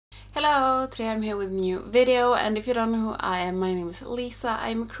Hello, today I'm here with a new video, and if you don't know who I am, my name is Lisa.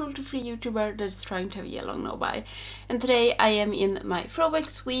 I'm a cruelty-free YouTuber that's trying to have yellow no buy. And today I am in my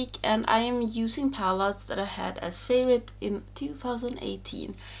throwbacks week, and I am using palettes that I had as favorite in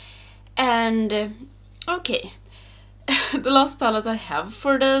 2018. And okay, the last palette I have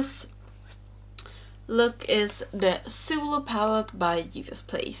for this look is the Zulu palette by Juvia's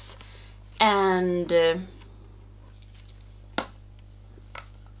Place. And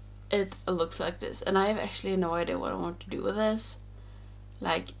it looks like this, and I have actually no idea what I want to do with this.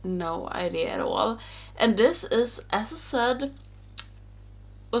 Like, no idea at all. And this is, as I said,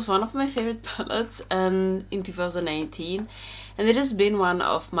 was one of my favorite palettes and in 2018, and it has been one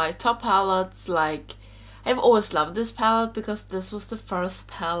of my top palettes. Like, I've always loved this palette because this was the first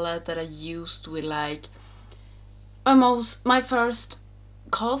palette that I used with like my first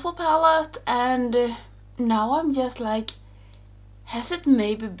colorful palette, and now I'm just like, has it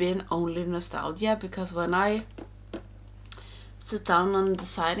maybe been only nostalgia? Because when I sit down on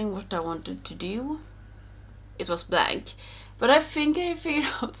deciding what I wanted to do, it was blank. But I think I figured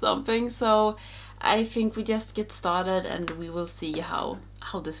out something, so I think we just get started and we will see how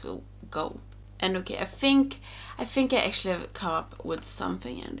this will go. And okay, I think I actually have come up with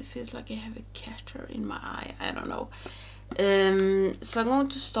something, and it feels like I have a catter in my eye. I don't know. So I'm going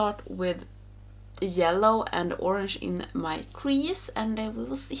to start with yellow and orange in my crease, and we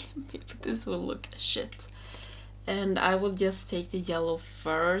will see if this will look shit. And I will just take the yellow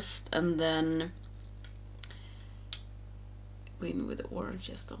first and then go in with the orange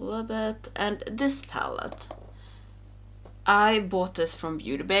just a little bit. And this palette, I bought this from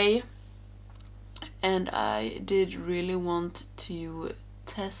Beauty Bay, and I did really want to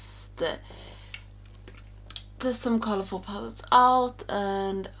test some colorful palettes out,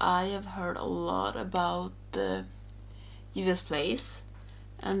 and I have heard a lot about Juvia's Place,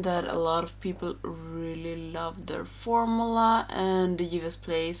 and that a lot of people really love their formula. And the Juvia's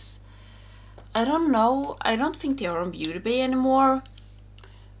Place, I don't know, I don't think they are on Beauty Bay anymore,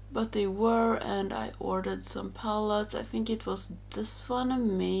 but they were, and I ordered some palettes. I think it was this one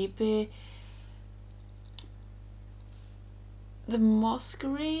and maybe the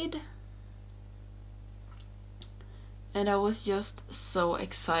Masquerade. And I was just so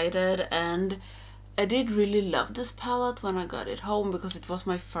excited, and I did really love this palette when I got it home because it was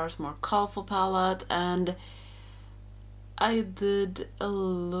my first more colorful palette. And I did a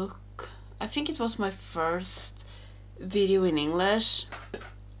look, I think it was my first video in English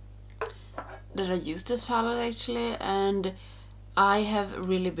that I used this palette actually, and I have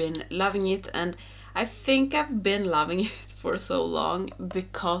really been loving it. And I think I've been loving it for so long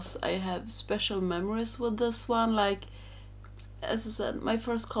because I have special memories with this one. Like, as I said, my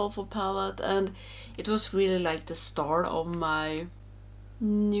first colorful palette, and it was really like the start of my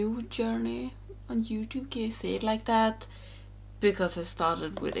new journey on YouTube. Can you say it like that? Because I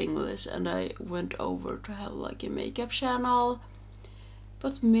started with English and I went over to have like a makeup channel.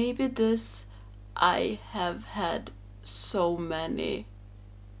 But maybe this, I have had so many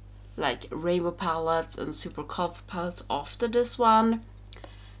like rainbow palettes and super colorful palettes after this one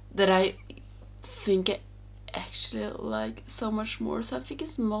that I think I actually like so much more. So I think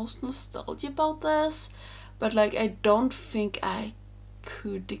it's most nostalgia about this, but like I don't think I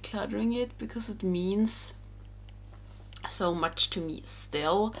could decluttering it because it means so much to me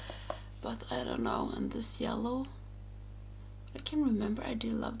still. But I don't know. And this yellow, I can remember I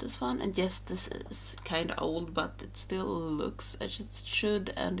did love this one. And yes, this is kind of old, but it still looks as it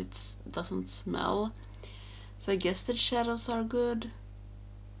should, and it doesn't smell. So I guess the shadows are good,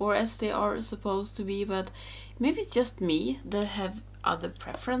 or as they are supposed to be, but maybe it's just me that have other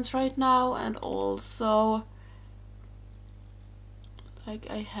preference right now. And also, like,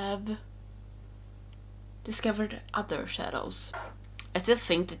 I have discovered other shadows. I still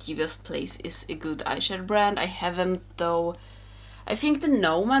think that Juvia's Place is a good eyeshadow brand. I haven't though. I think the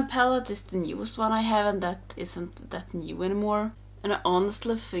Nomad palette is the newest one I have, and that isn't that new anymore. And I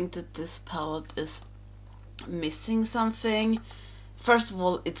honestly think that this palette is missing something. First of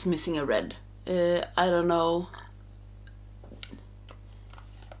all, it's missing a red. I don't know.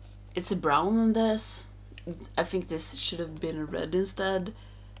 It's a brown in this. I think this should have been a red instead.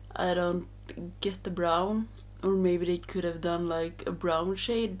 I don't get the brown. Or maybe they could have done like a brown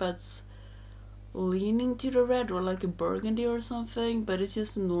shade, but leaning to the red, or like a burgundy or something. But it's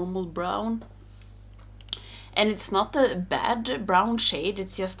just a normal brown. And it's not a bad brown shade.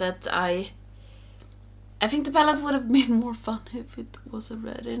 It's just that I think the palette would have been more fun if it was a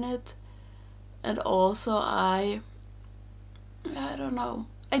red in it. And also I don't know.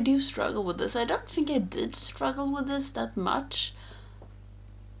 I do struggle with this. I don't think I did struggle with this that much.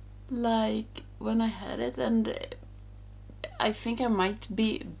 like when I had it, and I think I might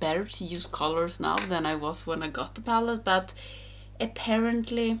be better to use colors now than I was when I got the palette, but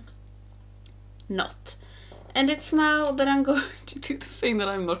apparently not. And it's now that I'm going to do the thing that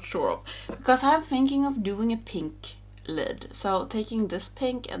I'm not sure of, because I'm thinking of doing a pink lid. So taking this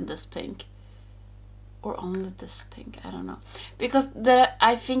pink and this pink, or only this pink, I don't know, because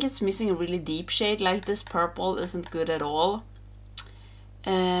I think it's missing a really deep shade. Like this purple isn't good at all,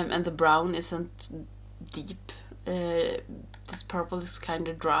 and the brown isn't deep. This purple is kind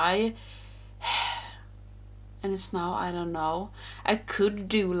of dry. And it's now, I don't know. I could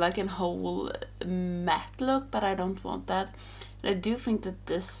do like a whole matte look, but I don't want that. And I do think that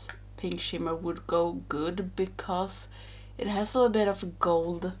this pink shimmer would go good because it has a little bit of a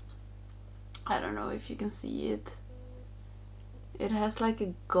gold. I don't know if you can see it. It has like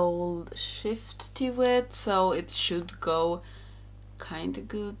a gold shift to it, so it should go kind of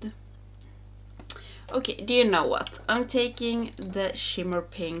good. Okay, do you know what? I'm taking the shimmer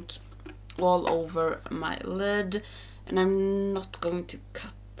pink all over my lid, and I'm not going to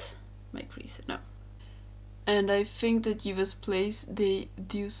cut my crease, no. And I think that Juvia's Place, they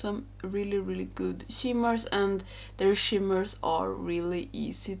do some really good shimmers, and their shimmers are really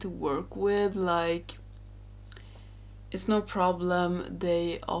easy to work with. Like, it's no problem.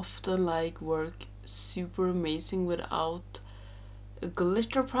 They often like work super amazing without a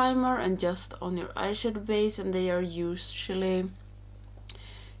glitter primer and just on your eyeshadow base, and they are usually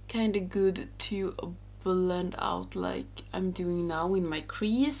kind of good to blend out like I'm doing now in my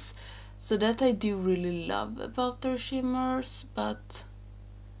crease. So that I do really love about their shimmers, but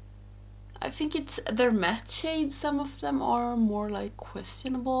I think it's their matte shades. Some of them are more like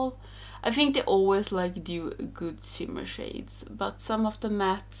questionable. I think they always like do good shimmer shades, but some of the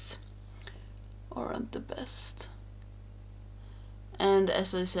mattes aren't the best. And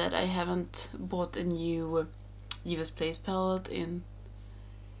as I said, I haven't bought a new Juvia's Place palette in,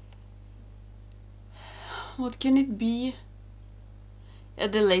 what can it be?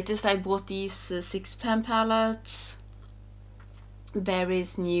 At the latest I bought these 6-pan palettes.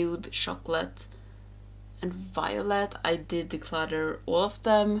 Berries, Nude, Chocolate and Violet. I did declutter all of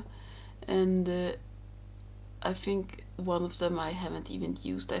them, and I think one of them I haven't even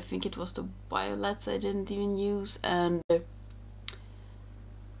used. I think it was the Violets I didn't even use, and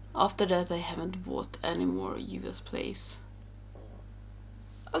after that I haven't bought any more Juvia's Place.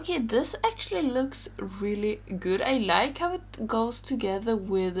 Okay, this actually looks really good. I like how it goes together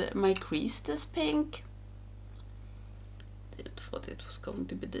with my crease, this pink. Didn't thought it was going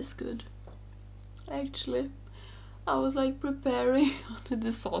to be this good. Actually, I was like preparing on a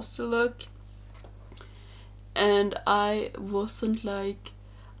disaster look, and I wasn't like...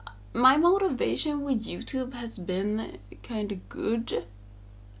 My motivation with YouTube has been kind of good,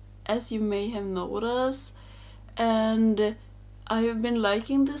 as you may have noticed, and I have been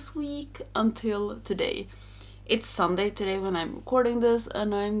liking this week until today. It's Sunday today when I'm recording this,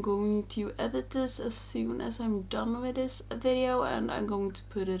 and I'm going to edit this as soon as I'm done with this video, and I'm going to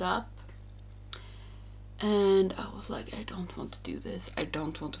put it up. And I was like, I don't want to do this. I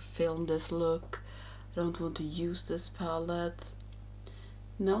don't want to film this look. I don't want to use this palette.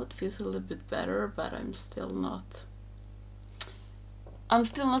 Now it feels a little bit better, but I'm still not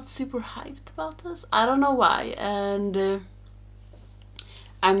super hyped about this. I don't know why, and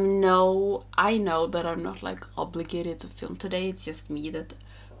I know that I'm not like obligated to film today. It's just me that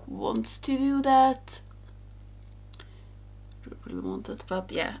wants to do that. I really want it,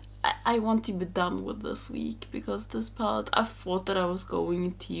 but yeah, I want to be done with this week, because this palette, I thought that I was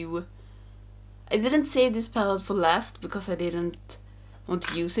going to... I didn't save this palette for last because I didn't want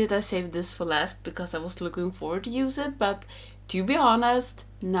to use it. I saved this for last because I was looking forward to use it, but to be honest,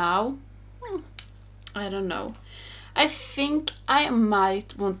 now, I don't know. I think I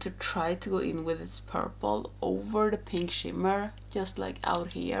might want to try to go in with this purple over the pink shimmer, just like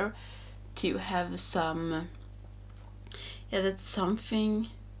out here, to have some... Yeah, that's something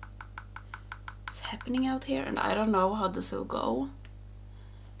is happening out here, and I don't know how this will go.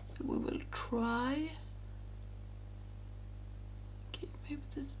 We will try. Okay, maybe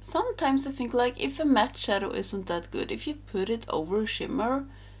this... Sometimes I think like if a matte shadow isn't that good, if you put it over a shimmer,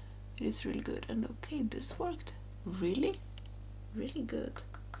 it is really good. And okay, this worked. Really good.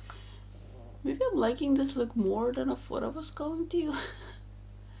 Maybe I'm liking this look more than of what I was going to.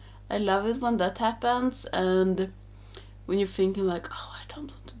 I love it when that happens, and when you're thinking like, oh, I don't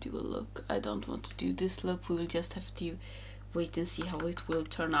want to do a look, I don't want to do this look, we will just have to wait and see how it will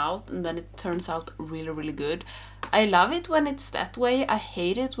turn out, and then it turns out really good. I love it when it's that way. I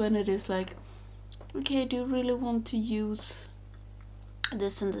hate it when it is like, okay, I do really want to use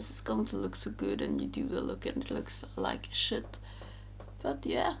this, and this is going to look so good, and you do the look and it looks like shit. But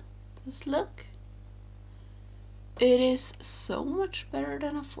yeah, this look, it is so much better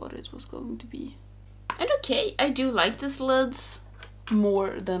than I thought it was going to be. And okay, I do like these lids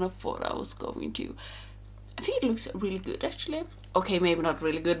more than I thought I was going to. I think it looks really good actually. Okay, maybe not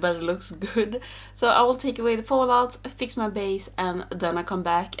really good, but it looks good. So I will take away the fallouts, fix my base, and then I come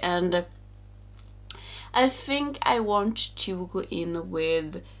back, and I think I want to go in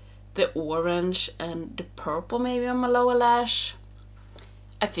with the orange and the purple maybe on my lower lash.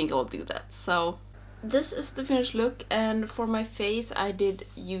 I think I'll do that. So this is the finished look, and for my face I did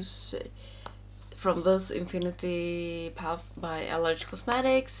use from this Infinity palette by LH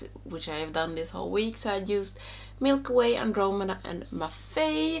Cosmetics, which I have done this whole week. So I used Milky Way, Andromeda and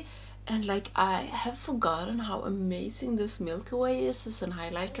Maffei. And like, I have forgotten how amazing this Milky Way is as an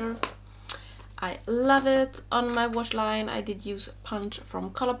highlighter. I love it. On my waterline I did use Punch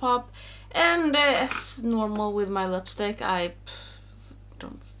from Colourpop. And as normal with my lipstick, I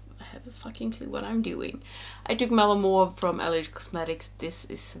don't have a fucking clue what I'm doing. I took Mellow Mauve from LH Cosmetics. This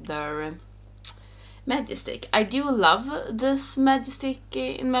is their majestick. I do love this majestick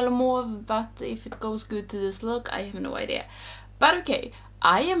in Mellow Mauve, but if it goes good to this look, I have no idea. But okay,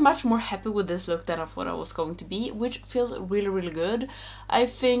 I am much more happy with this look than I thought I was going to be, which feels really, really good. I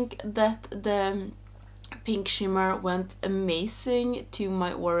think that the pink shimmer went amazing to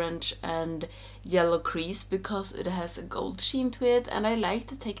my orange and yellow crease because it has a gold sheen to it, and I like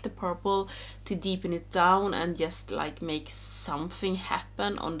to take the purple to deepen it down and just like make something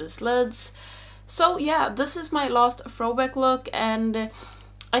happen on these lids. So yeah, this is my last throwback look, and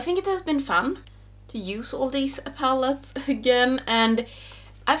I think it has been fun to use all these palettes again, and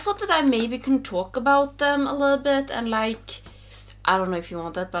I thought that I maybe can talk about them a little bit, and like, I don't know if you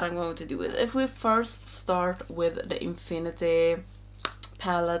want that, but I'm going to do it. If we first start with the Infinity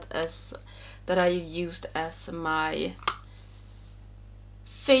palette that I've used as my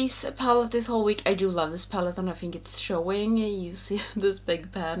face palette this whole week. I do love this palette, and I think it's showing. You see this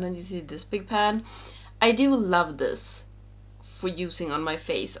big pan and you see this big pan. I do love this for using on my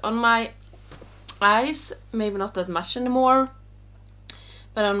face. On my eyes, maybe not that much anymore,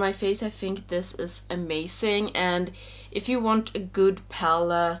 but on my face I think this is amazing. And if you want a good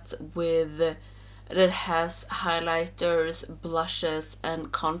palette with that has highlighters, blushes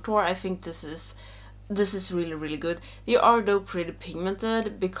and contour, I think this is really, really good. They are though pretty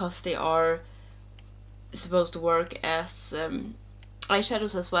pigmented because they are supposed to work as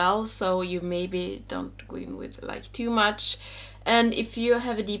eyeshadows as well, so you maybe don't go in with like too much. And if you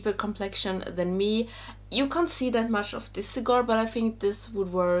have a deeper complexion than me, you can't see that much of this cigar, but I think this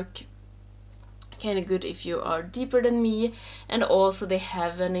would work kind of good if you are deeper than me. And also they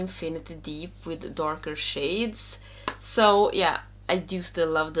have an Infinity Deep with darker shades. So yeah, I do still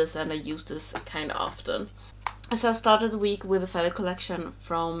love this, and I use this kind of often. So I started the week with a feather collection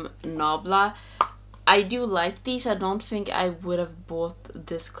from Nabla. I do like these. I don't think I would have bought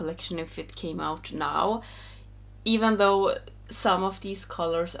this collection if it came out now, even though some of these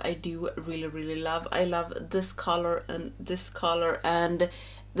colors I do really, really love. I love this color, and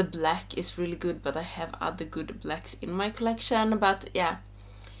the black is really good, but I have other good blacks in my collection. But yeah,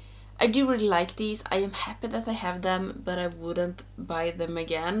 I do really like these. I am happy that I have them, but I wouldn't buy them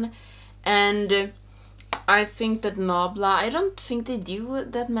again. And I think that Nabla, I don't think they do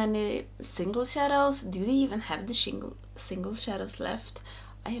that many single shadows. Do they even have the single shadows left?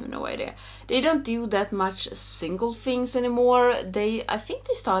 I have no idea. They don't do that much single things anymore. I think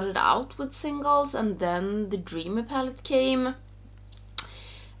they started out with singles, and then the Dreamer palette came.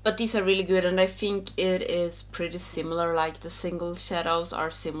 But these are really good, and I think it is pretty similar, like the single shadows are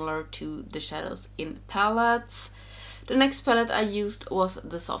similar to the shadows in palettes. The next palette I used was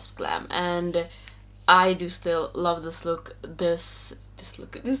the Soft Glam, and I do still love this look. This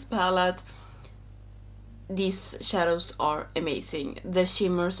look at this palette. These shadows are amazing. The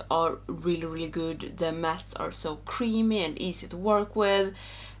shimmers are really, really good. The mattes are so creamy and easy to work with.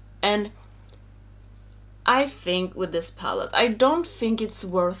 And I think with this palette, I don't think it's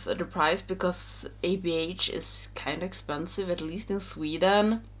worth the price because ABH is kind of expensive, at least in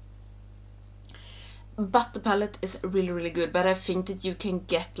Sweden. But the palette is really, really good. But I think that you can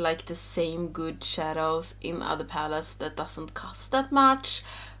get like the same good shadows in other palettes that doesn't cost that much.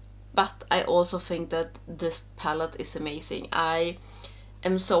 But I also think that this palette is amazing. I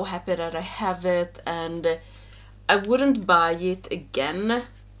am so happy that I have it, and I wouldn't buy it again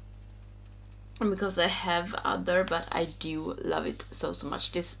because I have other, but I do love it so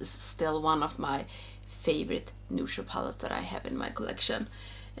much. This is still one of my favorite neutral palettes that I have in my collection.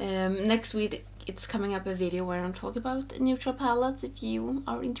 Next week it's coming up a video where I'm talking about neutral palettes if you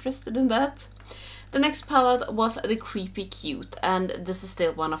are interested in that. The next palette was the Creepy Cute, and this is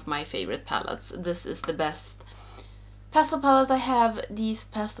still one of my favorite palettes. This is the best pastel palette I have. These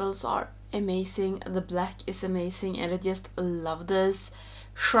pastels are amazing, the black is amazing, and I just love this.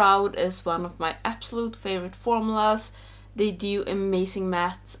 Shroud is one of my absolute favorite formulas. They do amazing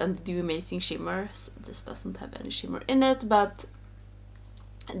mattes and they do amazing shimmers. This doesn't have any shimmer in it, but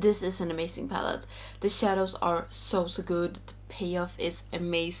this is an amazing palette. The shadows are so good, the payoff is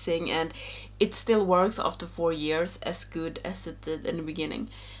amazing, and it still works after 4 years as good as it did in the beginning.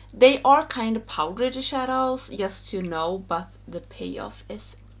 They are kind of powdery, the shadows, just to know, but the payoff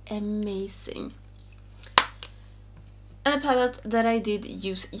is amazing. And the palette that I did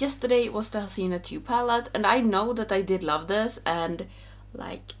use yesterday was the Hasina 2 palette, and I know that I did love this, and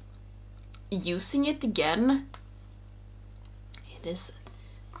like using it again, it is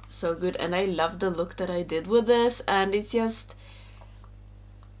so good, and I love the look that I did with this. And it's just,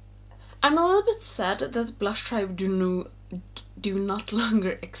 I'm a little bit sad that Blush Tribe do not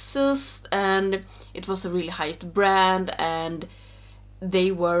longer exist, and it was a really hyped brand and they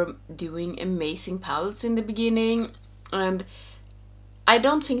were doing amazing palettes in the beginning. And I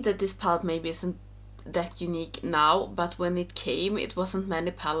don't think that this palette maybe isn't that unique now, but when it came, it wasn't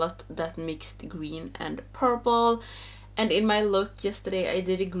many palettes that mixed green and purple. And in my look yesterday, I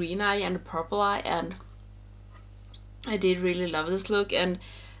did a green eye and a purple eye, and I did really love this look. And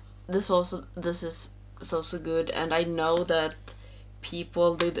this is so good, and I know that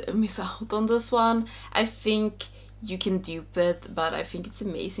people did miss out on this one. I think you can dupe it, but I think it's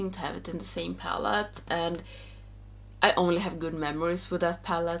amazing to have it in the same palette, and I only have good memories with that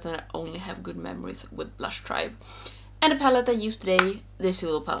palette, and I only have good memories with Blush Tribe. And the palette I used today, the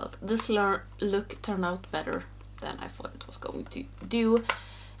Zulu palette. This look turned out better than I thought it was going to do.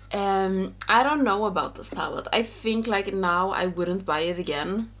 I don't know about this palette. I think like now I wouldn't buy it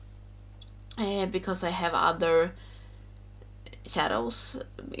again because I have other shadows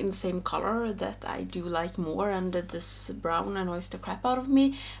in the same color that I do like more, and this brown annoys the crap out of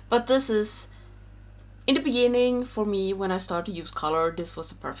me. But this is, in the beginning, for me, when I started to use color, this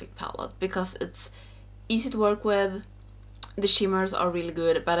was a perfect palette because it's easy to work with. The shimmers are really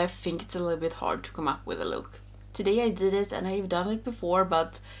good, but I think it's a little bit hard to come up with a look. Today I did it, and I've done it before,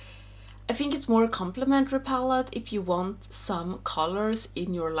 but I think it's more a complementary palette if you want some colors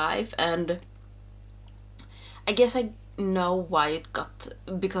in your life. And I guess I know why it got,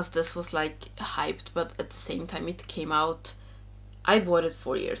 because this was like hyped, but at the same time it came out, I bought it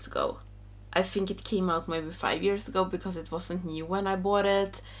 4 years ago. I think it came out maybe 5 years ago because it wasn't new when I bought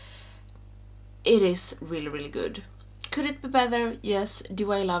it. It is really good. Could it be better? Yes.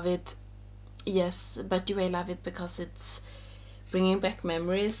 Do I love it? Yes. But do I love it because it's bringing back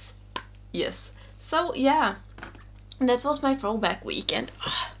memories? Yes. So yeah, that was my throwback weekend.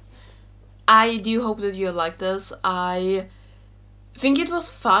 I do hope that you liked this. I think it was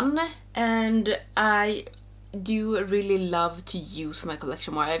fun, and I do really love to use my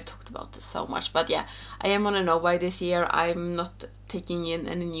collection more. I've talked about this so much, but yeah, I am on a no-buy this year. I'm not taking in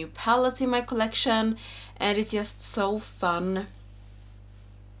any new palettes in my collection, and it's just so fun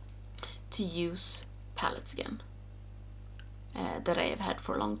to use palettes again that I have had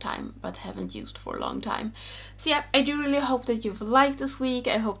for a long time but haven't used for a long time. So yeah, I do really hope that you've liked this week.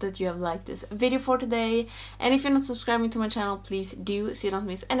 I hope that you have liked this video for today, and if you're not subscribing to my channel, please do so you don't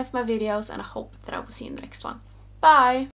miss any of my videos, and I hope that I will see you in the next one. Bye!